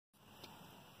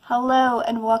Hello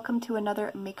and welcome to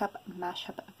another makeup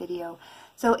mashup video.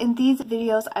 So in these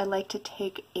videos I like to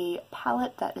take a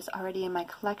palette that is already in my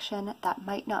collection that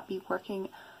might not be working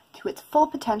to its full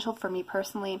potential for me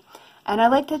personally, and I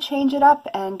like to change it up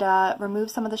and remove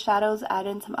some of the shadows, add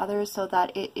in some others so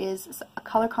that it is a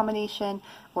color combination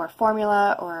or a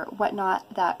formula or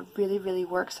whatnot that really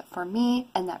works for me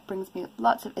and that brings me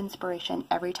lots of inspiration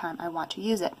every time I want to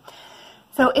use it.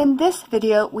 So in this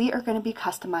video, we are going to be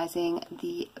customizing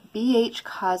the BH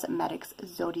Cosmetics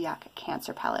Zodiac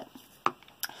Cancer Palette.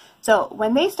 So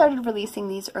when they started releasing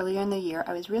these earlier in the year,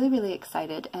 I was really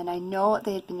excited, and I know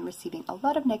they had been receiving a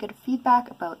lot of negative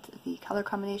feedback about the color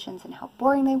combinations and how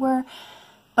boring they were,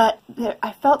 but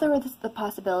I felt there was the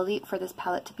possibility for this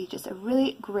palette to be just a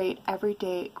really great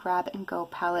everyday grab-and-go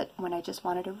palette when I just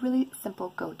wanted a really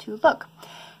simple go-to look.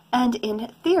 And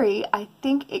in theory, I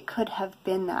think it could have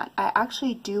been that. I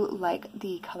actually do like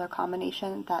the color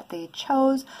combination that they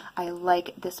chose. I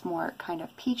like this more kind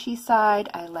of peachy side.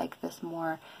 I like this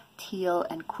more teal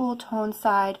and cool tone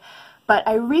side. But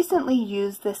I recently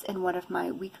used this in one of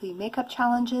my weekly makeup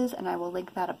challenges, and I will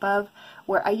link that above,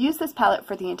 where I used this palette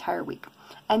for the entire week.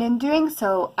 And in doing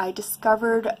so, I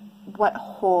discovered what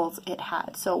holes it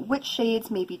had. So which shades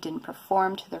maybe didn't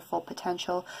perform to their full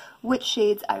potential, which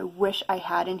shades I wish I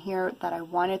had in here that I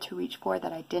wanted to reach for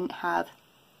that I didn't have.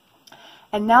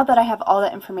 And now that I have all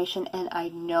that information and I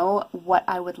know what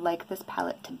I would like this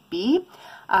palette to be,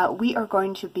 we are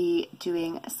going to be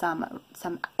doing some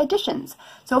additions.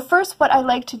 So first, what I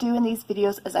like to do in these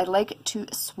videos is I like to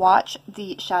swatch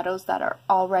the shadows that are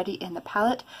already in the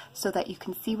palette so that you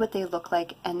can see what they look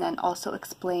like, and then also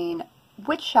explain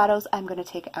which shadows I'm going to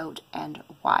take out and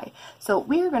why. So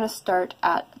we are going to start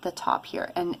at the top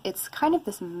here, and it's kind of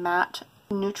this matte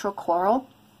neutral coral.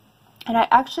 And I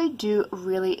actually do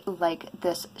really like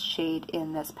this shade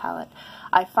in this palette.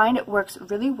 I find it works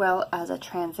really well as a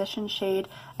transition shade,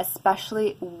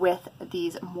 especially with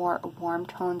these more warm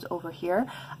tones over here.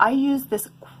 I use this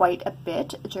quite a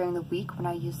bit during the week when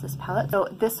I use this palette, so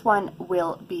this one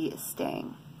will be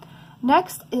staying.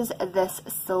 Next is this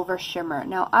silver shimmer.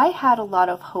 Now I had a lot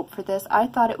of hope for this. I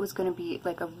thought it was going to be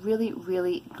like a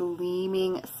really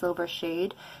gleaming silver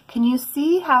shade. Can you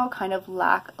see how kind of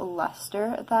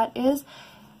lackluster that is?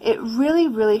 It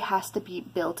really has to be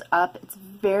built up. It's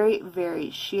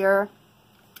very sheer.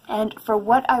 And for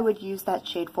what I would use that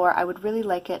shade for, I would really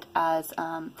like it as,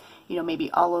 you know,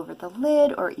 maybe all over the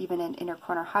lid or even an inner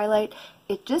corner highlight.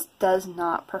 It just does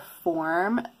not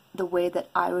perform the way that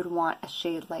I would want a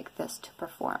shade like this to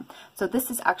perform. So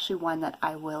this is actually one that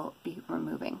I will be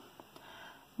removing.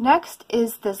 Next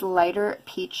is this lighter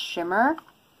peach shimmer,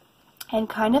 and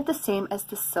kind of the same as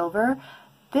the silver.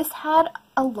 This had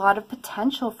a lot of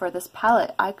potential for this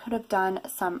palette. I could have done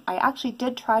some, I actually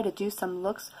did try to do some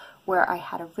looks where I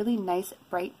had a really nice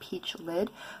bright peach lid,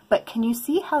 but can you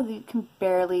see how you can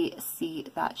barely see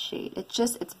that shade?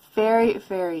 It's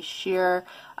very sheer.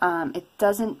 It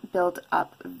doesn't build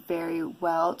up very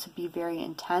well to be very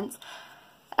intense,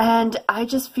 and I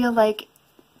just feel like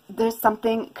there's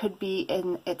something could be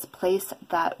in its place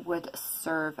that would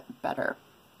serve better.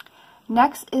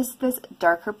 Next is this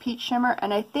darker peach shimmer,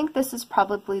 and I think this is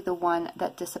probably the one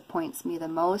that disappoints me the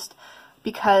most,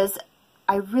 because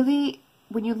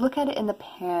when you look at it in the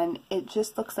pan, it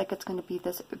just looks like it's going to be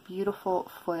this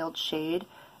beautiful foiled shade.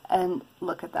 And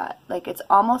look at that. Like, it's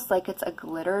almost like it's a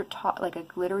glitter top, like a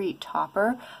glittery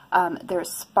topper.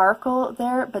 There's sparkle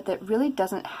there, but that really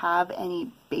doesn't have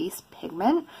any base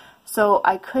pigment. So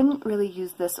I couldn't really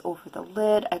use this over the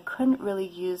lid. I couldn't really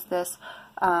use this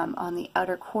on the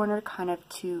outer corner, kind of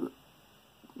to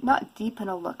not deepen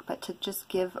a look, but to just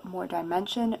give more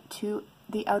dimension to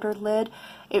the outer lid.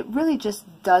 It really just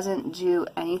doesn't do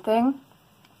anything.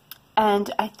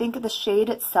 And I think the shade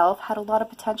itself had a lot of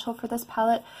potential for this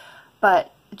palette,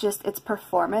 but just its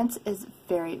performance is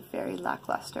very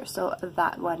lackluster. So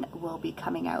that one will be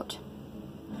coming out.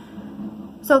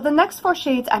 So the next four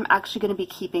shades, I'm actually going to be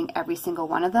keeping every single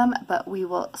one of them, but we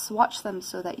will swatch them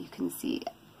so that you can see.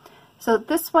 So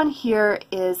this one here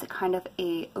is kind of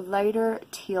a lighter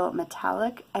teal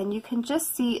metallic, and you can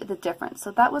just see the difference.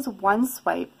 So that was one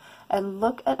swipe, and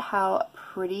look at how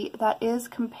pretty that is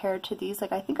compared to these.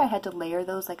 Like, I think I had to layer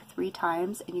those like 3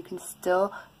 times, and you can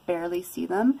still barely see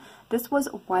them. This was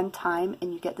one time,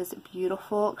 and you get this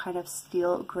beautiful kind of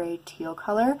steel gray teal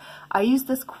color. I used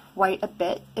this quite a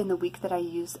bit in the week that I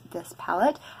used this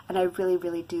palette, and I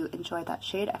really do enjoy that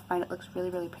shade. I find it looks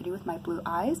really pretty with my blue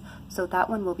eyes, so that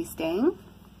one will be staying.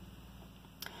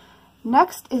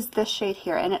 Next is this shade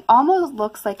here, and it almost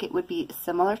looks like it would be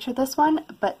similar to this one,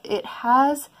 but it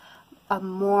has a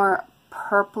more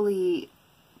purpley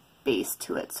base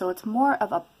to it. So it's more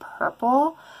of a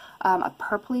purple, a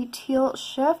purpley teal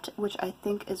shift, which I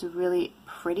think is really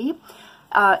pretty.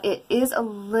 It is a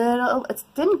little, it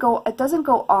doesn't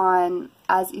go on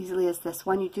as easily as this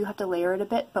one. You do have to layer it a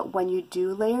bit, but when you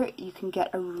do layer it, you can get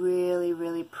a really,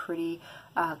 really pretty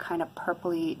kind of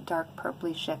purpley, dark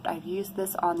purpley shift. I've used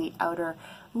this on the outer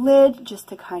lid just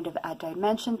to kind of add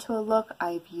dimension to a look.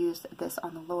 I've used this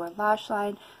on the lower lash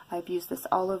line. I've used this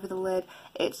all over the lid.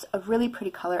 It's a really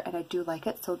pretty color and I do like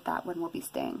it, so that one will be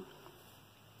staying.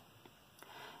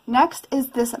 Next is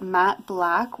this matte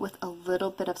black with a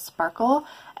little bit of sparkle,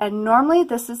 and normally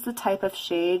this is the type of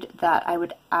shade that I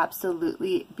would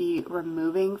absolutely be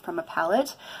removing from a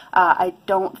palette. I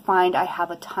don't find I have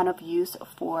a ton of use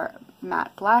for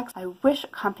matte blacks. I wish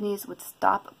companies would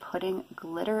stop putting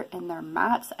glitter in their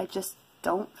mattes. I just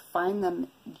don't find them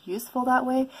useful that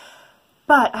way.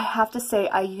 But I have to say,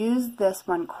 I used this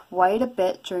one quite a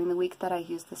bit during the week that I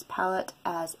used this palette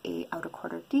as a outer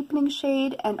corner deepening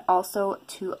shade, and also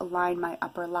to align my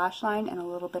upper lash line and a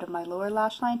little bit of my lower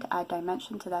lash line to add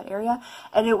dimension to that area.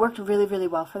 And it worked really, really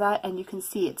well for that. And you can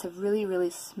see it's a really, really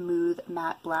smooth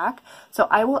matte black. So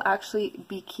I will actually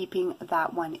be keeping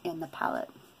that one in the palette.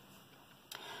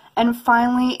 And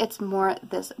finally, it's more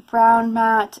this brown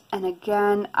matte, and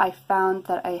again, I found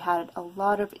that I had a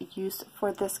lot of use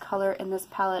for this color in this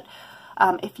palette.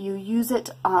 If you use it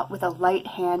with a light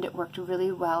hand, it worked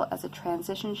really well as a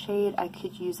transition shade. I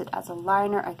could use it as a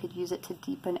liner. I could use it to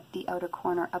deepen the outer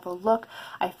corner of a look.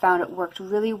 I found it worked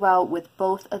really well with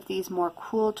both of these more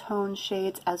cool tone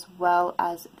shades as well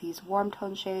as these warm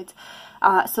tone shades.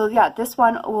 So yeah, this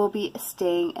one will be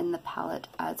staying in the palette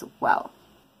as well.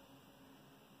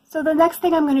 So the next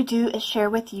thing I'm going to do is share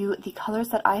with you the colors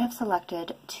that I have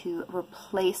selected to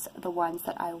replace the ones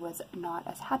that I was not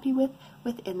as happy with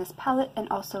within this palette, and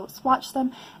also swatch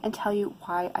them and tell you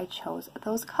why I chose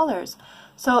those colors.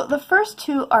 So the first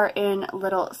two are in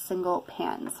little single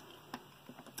pans.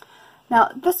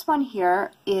 Now this one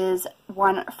here is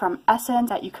one from Essence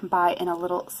that you can buy in a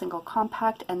little single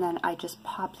compact, and then I just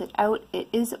popped it out. It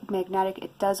is magnetic.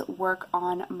 It does work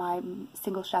on my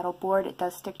single shadow board. It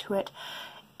does stick to it.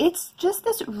 It's just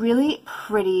this really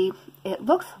pretty, it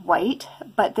looks white,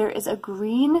 but there is a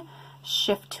green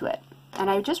shift to it.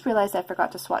 And I just realized I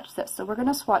forgot to swatch this. So we're going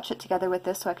to swatch it together with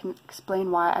this so I can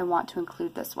explain why I want to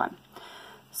include this one.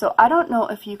 So I don't know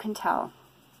if you can tell,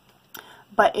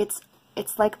 but it's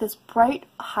like this bright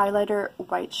highlighter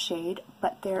white shade,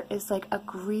 but there is like a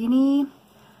green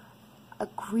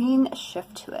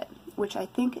shift to it, which I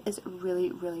think is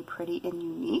really, really pretty and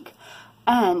unique.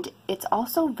 And it's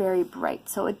also very bright,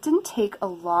 so it didn't take a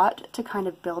lot to kind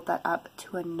of build that up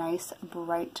to a nice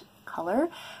bright color.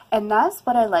 And that's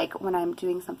what I like when I'm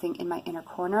doing something in my inner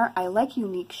corner. I like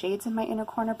unique shades in my inner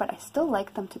corner, but I still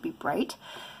like them to be bright.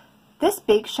 This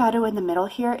baked shadow in the middle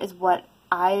here is what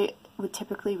I would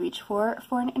typically reach for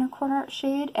an inner corner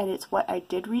shade, and it's what I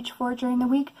did reach for during the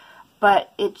week,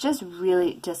 but it just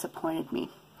really disappointed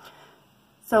me.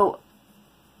 So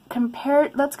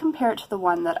let's compare it to the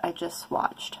one that I just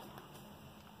swatched.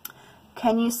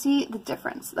 Can you see the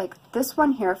difference? Like this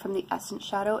one here from the Essence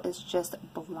shadow is just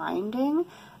blinding,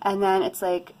 and then it's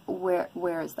like,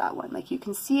 where is that one? Like you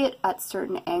can see it at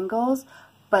certain angles,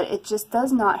 but it just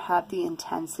does not have the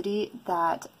intensity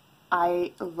that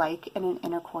I like in an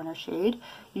inner corner shade.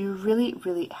 You really,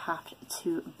 really have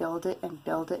to build it and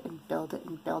build it and build it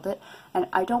and build it, and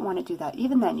I don't want to do that.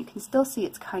 Even then, you can still see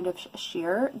it's kind of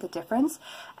sheer, the difference.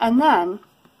 And then,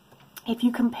 if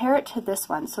you compare it to this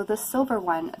one, so this silver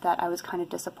one that I was kind of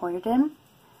disappointed in,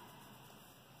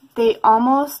 they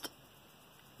almost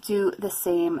do the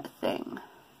same thing.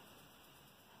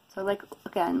 So like,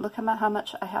 again, look at how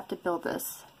much I have to build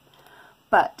this.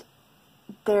 But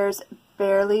there's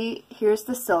barely, here's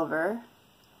the silver,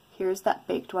 here's that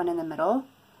baked one in the middle,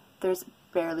 there's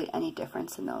barely any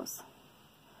difference in those.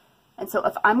 And so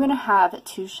if I'm going to have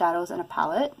two shadows in a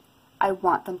palette, I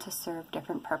want them to serve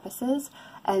different purposes,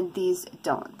 and these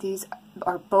don't. These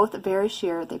are both very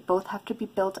sheer, they both have to be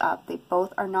built up, they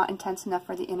both are not intense enough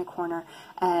for the inner corner,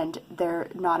 and they're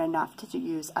not enough to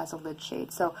use as a lid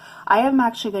shade. So I am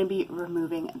actually going to be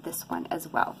removing this one as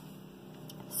well.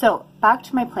 So back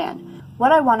to my plan.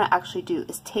 What I want to actually do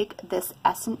is take this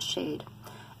Essence shade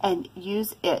and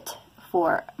use it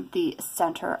for the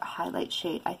center highlight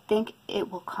shade. I think it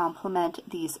will complement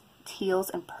these teals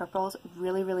and purples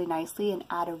really, really nicely and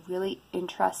add a really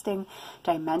interesting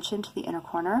dimension to the inner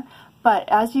corner. But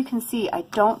as you can see, I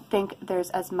don't think there's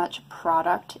as much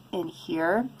product in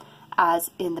here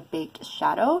as in the baked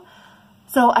shadow.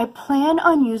 So I plan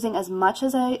on using as much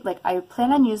as I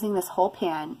plan on using this whole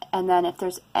pan, and then if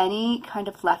there's any kind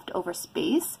of leftover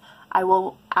space, I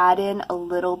will add in a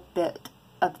little bit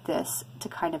of this to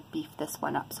kind of beef this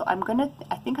one up. So I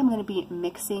think I'm gonna be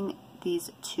mixing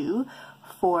these two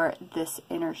for this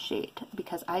inner shade,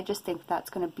 because I just think that's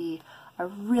gonna be a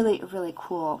really, really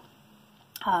cool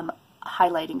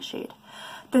highlighting shade.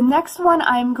 The next one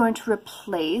I'm going to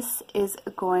replace is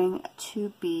going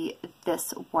to be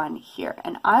this one here,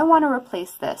 and I want to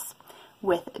replace this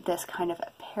with this kind of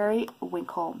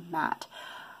periwinkle matte.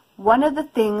 One of the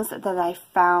things that I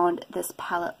found this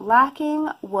palette lacking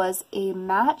was a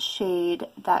matte shade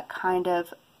that kind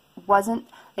of wasn't,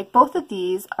 like, both of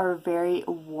these are very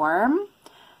warm,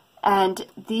 and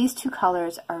these two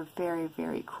colors are very,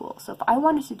 very cool. So if I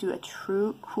wanted to do a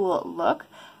true cool look,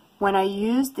 when I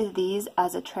used these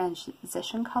as a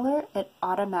transition color, it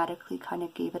automatically kind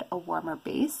of gave it a warmer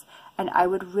base, and I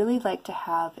would really like to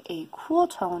have a cool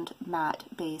toned matte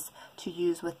base to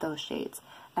use with those shades.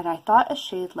 And I thought a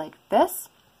shade like this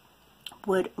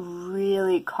would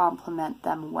really complement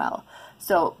them well.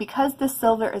 So because this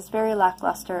silver is very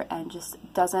lackluster and just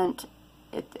doesn't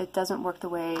work the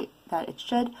way that it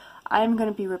should, I'm going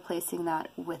to be replacing that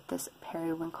with this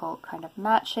periwinkle kind of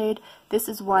matte shade. This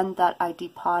is one that I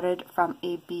depotted from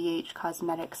a BH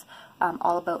Cosmetics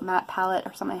All About Matte palette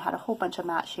or something. It had a whole bunch of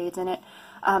matte shades in it.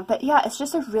 But yeah, it's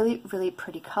just a really, really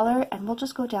pretty color. And we'll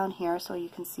just go down here so you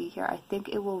can see here. I think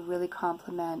it will really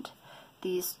complement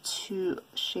these two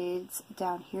shades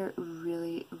down here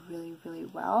really, really, really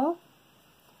well.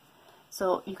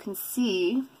 So you can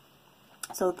see,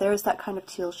 so there's that kind of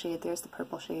teal shade, there's the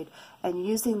purple shade, and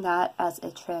using that as a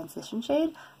transition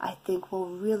shade, I think will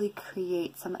really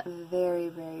create some very,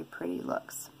 very pretty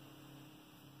looks.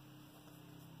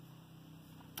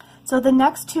 So the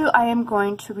next two I am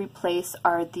going to replace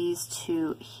are these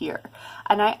two here.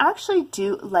 And I actually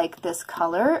do like this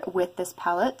color with this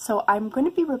palette, so I'm going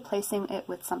to be replacing it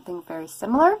with something very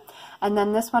similar. And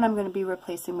then this one I'm going to be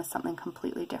replacing with something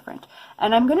completely different.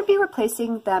 And I'm going to be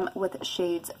replacing them with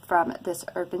shades from this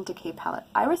Urban Decay palette.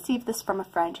 I received this from a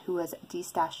friend who was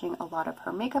destashing a lot of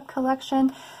her makeup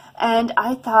collection. And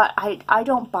I thought, I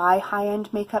don't buy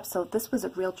high-end makeup, so this was a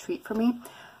real treat for me.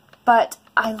 But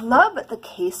I love the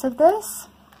case of this,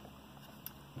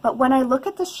 but when I look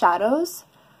at the shadows,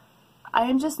 I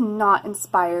am just not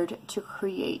inspired to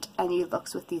create any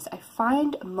looks with these. I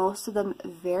find most of them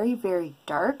very, very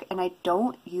dark, and I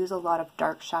don't use a lot of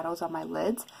dark shadows on my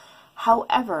lids.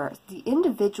 However, the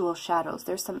individual shadows,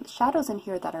 there's some shadows in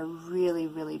here that are really,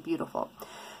 really beautiful.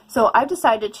 So I've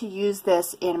decided to use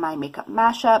this in my makeup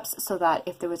mashups so that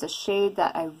if there was a shade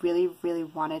that I really, really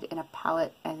wanted in a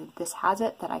palette and this has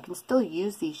it, that I can still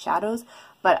use these shadows,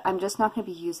 but I'm just not going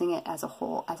to be using it as a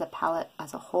whole, as a palette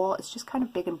as a whole. It's just kind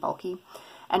of big and bulky.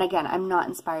 And again, I'm not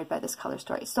inspired by this color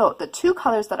story. So the two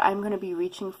colors that I'm going to be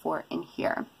reaching for in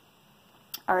here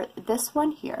are this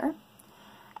one here,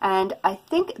 and I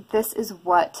think this is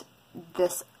what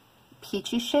this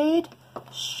peachy shade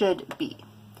should be.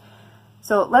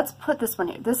 So let's put this one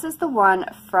here. This is the one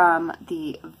from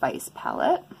the Vice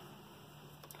palette.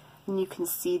 And you can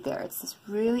see there, it's this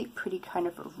really pretty kind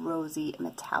of rosy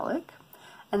metallic.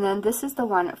 And then this is the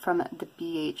one from the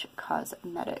BH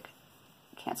Cosmetic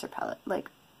Cancer palette.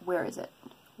 Like, where is it?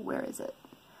 Where is it?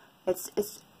 It's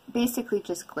basically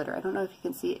just glitter. I don't know if you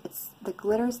can see it. The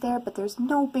glitter's there, but there's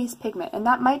no base pigment. And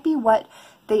that might be what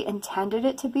they intended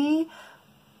it to be,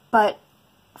 but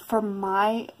for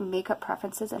my makeup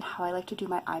preferences and how I like to do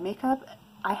my eye makeup,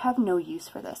 I have no use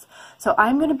for this. So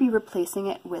I'm going to be replacing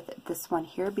it with this one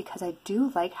here because I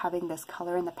do like having this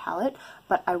color in the palette,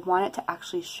 but I want it to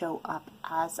actually show up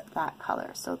as that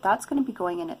color. So that's going to be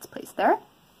going in its place there.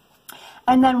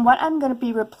 And then what I'm going to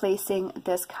be replacing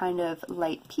this kind of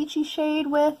light peachy shade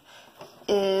with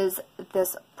is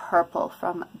this purple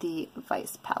from the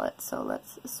Vice palette. So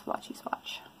let's swatchy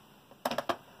swatch.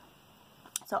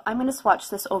 So I'm going to swatch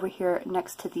this over here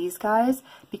next to these guys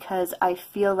because I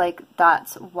feel like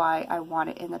that's why I want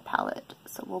it in the palette.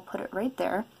 So we'll put it right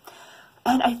there.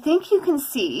 And I think you can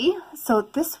see, so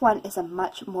this one is a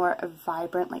much more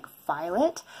vibrant, like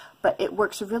violet, but it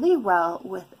works really well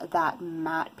with that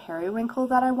matte periwinkle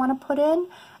that I want to put in.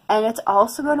 And it's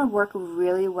also going to work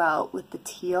really well with the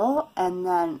teal and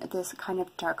then this kind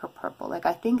of darker purple. Like,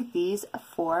 I think these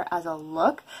four as a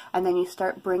look, and then you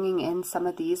start bringing in some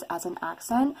of these as an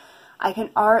accent,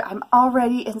 I'm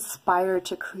already inspired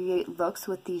to create looks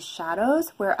with these shadows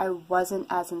where I wasn't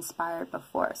as inspired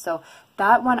before. So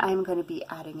that one I'm going to be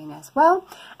adding in as well.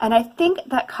 And I think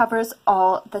that covers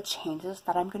all the changes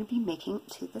that I'm going to be making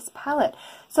to this palette.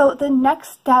 So the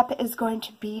next step is going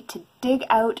to be to dig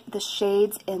out the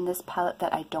shades in this palette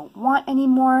that I don't want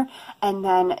anymore, and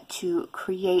then to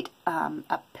create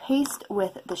a paste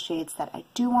with the shades that I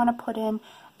do want to put in,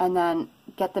 and then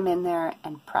get them in there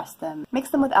and press them. Mix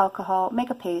them with alcohol, make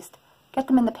a paste, get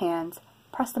them in the pans,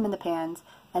 press them in the pans,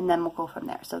 and then we'll go from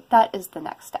there. So that is the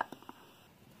next step.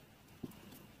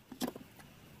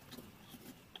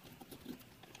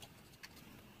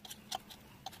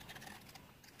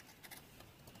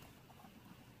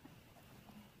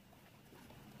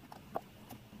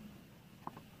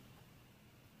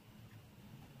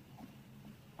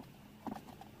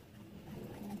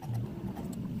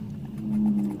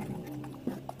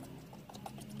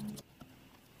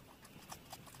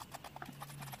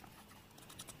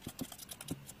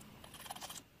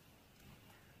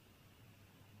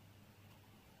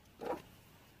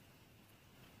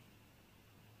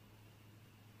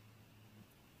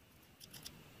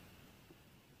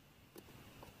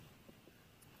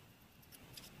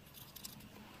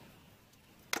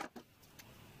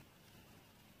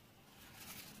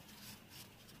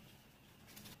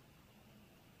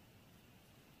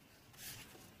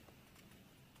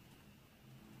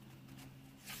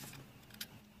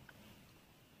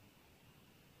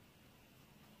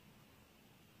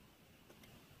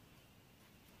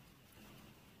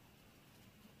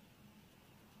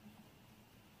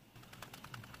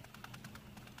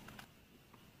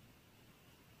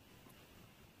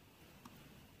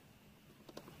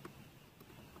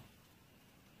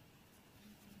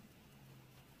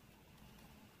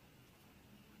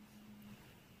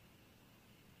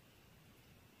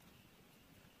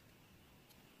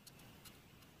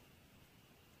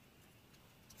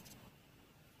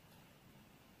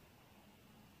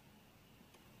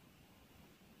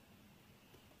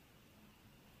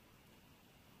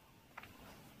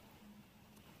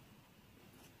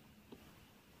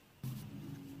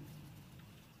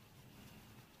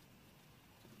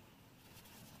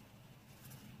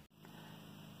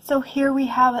 So here we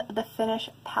have the finished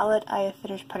palette. I have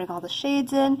finished putting all the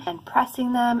shades in and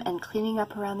pressing them and cleaning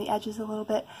up around the edges a little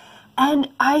bit. And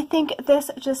I think this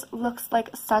just looks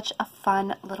like such a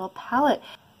fun little palette.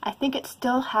 I think it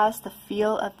still has the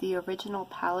feel of the original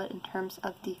palette in terms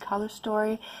of the color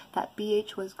story that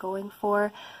BH was going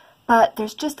for. But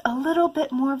there's just a little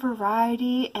bit more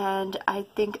variety, and I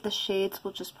think the shades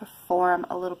will just perform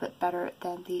a little bit better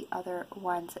than the other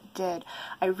ones did.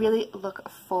 I really look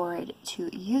forward to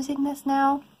using this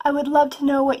now. I would love to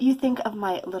know what you think of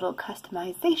my little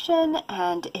customization,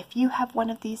 and if you have one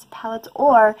of these palettes,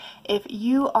 or if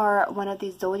you are one of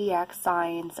these zodiac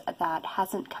signs that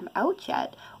hasn't come out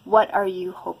yet, what are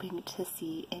you hoping to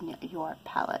see in your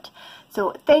palette?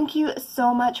 So thank you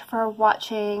so much for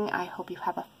watching. I hope you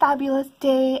have a fabulous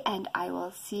day, and I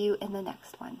will see you in the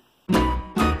next one.